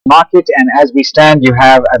market, and as we stand, you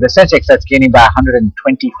have the Sensex that's gaining by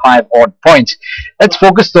 125 odd points. Let's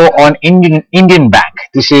focus though on Indian Bank.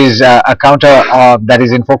 This is a counter that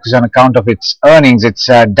is in focus on account of its earnings. It's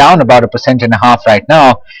down about 1.5% right now.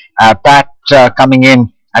 PAT coming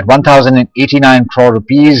in at 1,089 crore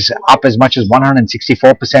rupees, up as much as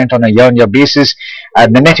 164% on a year-on-year basis.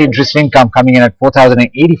 The net interest income coming in at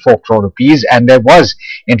 4,084 crore rupees, and there was,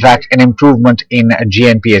 in fact, an improvement in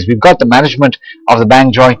GNPAs. We've got the management of the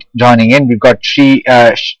bank joining in. We've got Shri,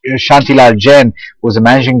 Shanti Lal Jain, who's the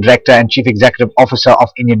Managing Director and Chief Executive Officer of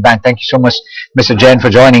Indian Bank. Thank you so much, Mr. Jain, for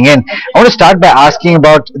joining in. I want to start by asking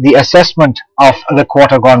about the assessment of the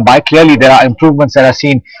quarter gone by. Clearly, there are improvements that are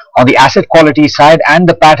seen on the asset quality side, and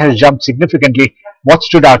the PAT has jumped significantly. What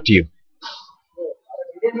stood out to you?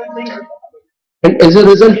 And as a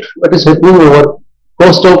result, what is happening, our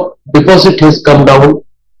cost of deposit has come down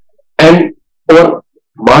and our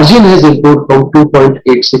margin has improved from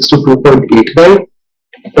 2.86 to 2.89.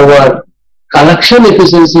 Our collection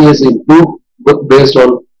efficiency has improved based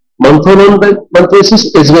on month-on-month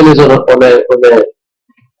basis as well as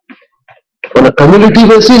on a community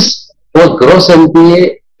basis. Both gross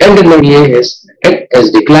NPA and NPA has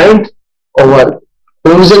declined. Our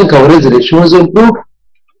provision coverage ratio has improved.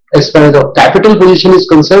 As far as the capital position is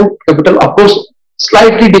concerned, capital of course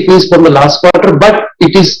slightly decreased from the last quarter, but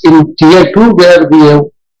it is in tier 2 where we have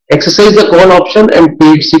exercised the call option and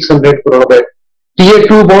paid 600 crore of tier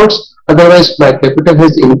 2 bonds. Otherwise, my capital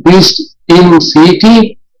has increased in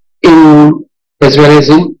CET as well as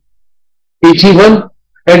in PT1,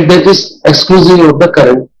 and that is exclusive of the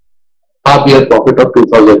current half-year profit of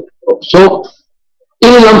 2,000 crore. So,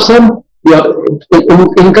 in lump sum, your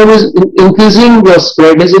income is increasing, your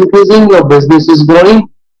spread is increasing, your business is growing,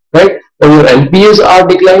 right? And your NPAs are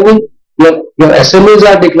declining, your SMAs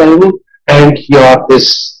are declining, and your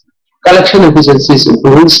this collection efficiency is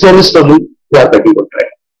improving slowly. We are pretty good,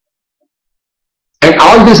 right? And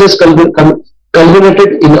all this has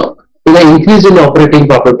culminated in an increase in operating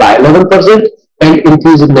profit by 11% and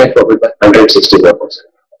increase in net profit by 164%.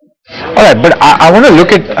 Alright, but I want to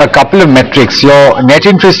look at a couple of metrics. Your net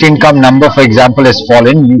interest income number, for example, has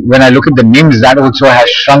fallen. When I look at the NIMs, that also has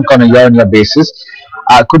shrunk on a year-on-year basis.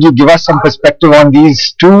 Could you give us some perspective on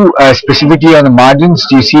these two, specifically on the margins?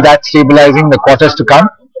 Do you see that stabilizing the quarters to come?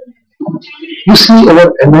 You see,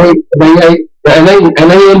 our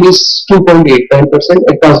NIM is 2.89%.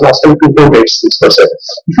 It was last time 2.86%.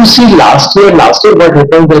 If you see last year what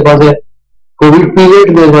happened, there was a COVID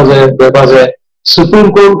period, there was a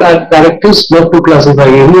Supreme Court directives not to classify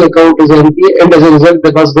any account as NPA, and as a result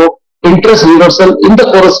there was no interest reversal in the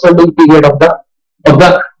corresponding period of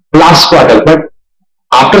the last quarter. But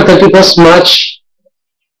after 31st March,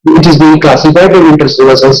 it is being classified and interest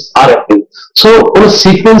reversals are happening. So on a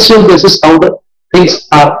sequential basis, how the things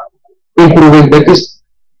are improving, that is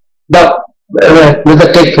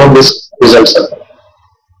the take from this results.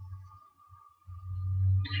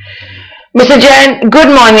 Mr. Jain, good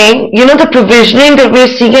morning. You know, the provisioning that we're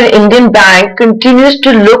seeing in Indian Bank continues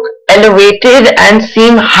to look elevated and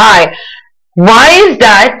seem high. Why is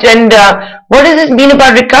that, and what does it mean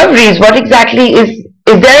about recoveries? What exactly is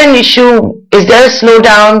there an issue? Is there a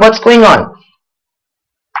slowdown? What's going on?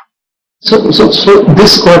 So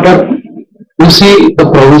this quarter, you see the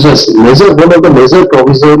provisions. One of the major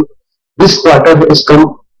provisions this quarter has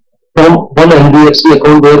come from one NBFC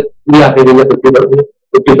account where we are having a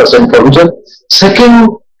 50% provision. Second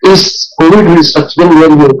is COVID restructuring where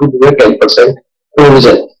we have to do a 10%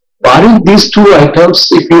 provision. Barring these two items,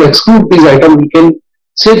 if you exclude these items, we can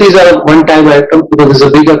say these are one-time items because there is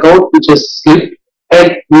a big account which has slipped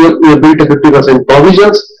and we have built a 50%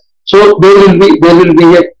 provisions. So there will be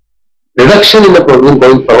a reduction in the provision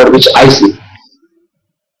going forward, which I see.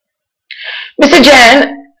 Mr.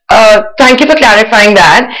 Jain, thank you for clarifying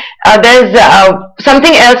that. There's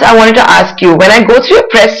something else I wanted to ask you. When I go through your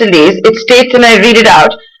press release, it states, and I read it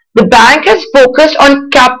out, the bank has focused on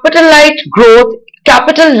capital light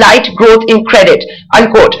growth in credit,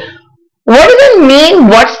 unquote. What does it mean?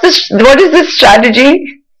 What is this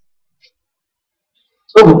strategy?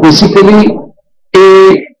 So basically,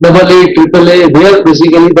 AA, AAA, where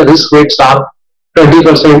basically the risk weights are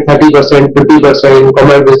 20%, 30%, 50%,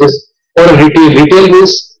 common business or retail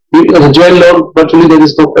means a joint loan, virtually there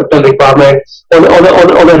is no capital requirement. On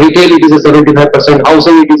a retail it is a 75%,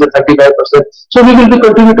 housing it is a 35%. So we will be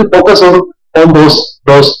continue to focus on those.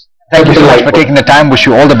 Thank you so much for taking the time. Wish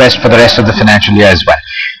you all the best for the rest of the financial year as well.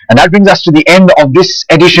 And that brings us to the end of this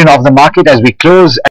edition of The Market as we close.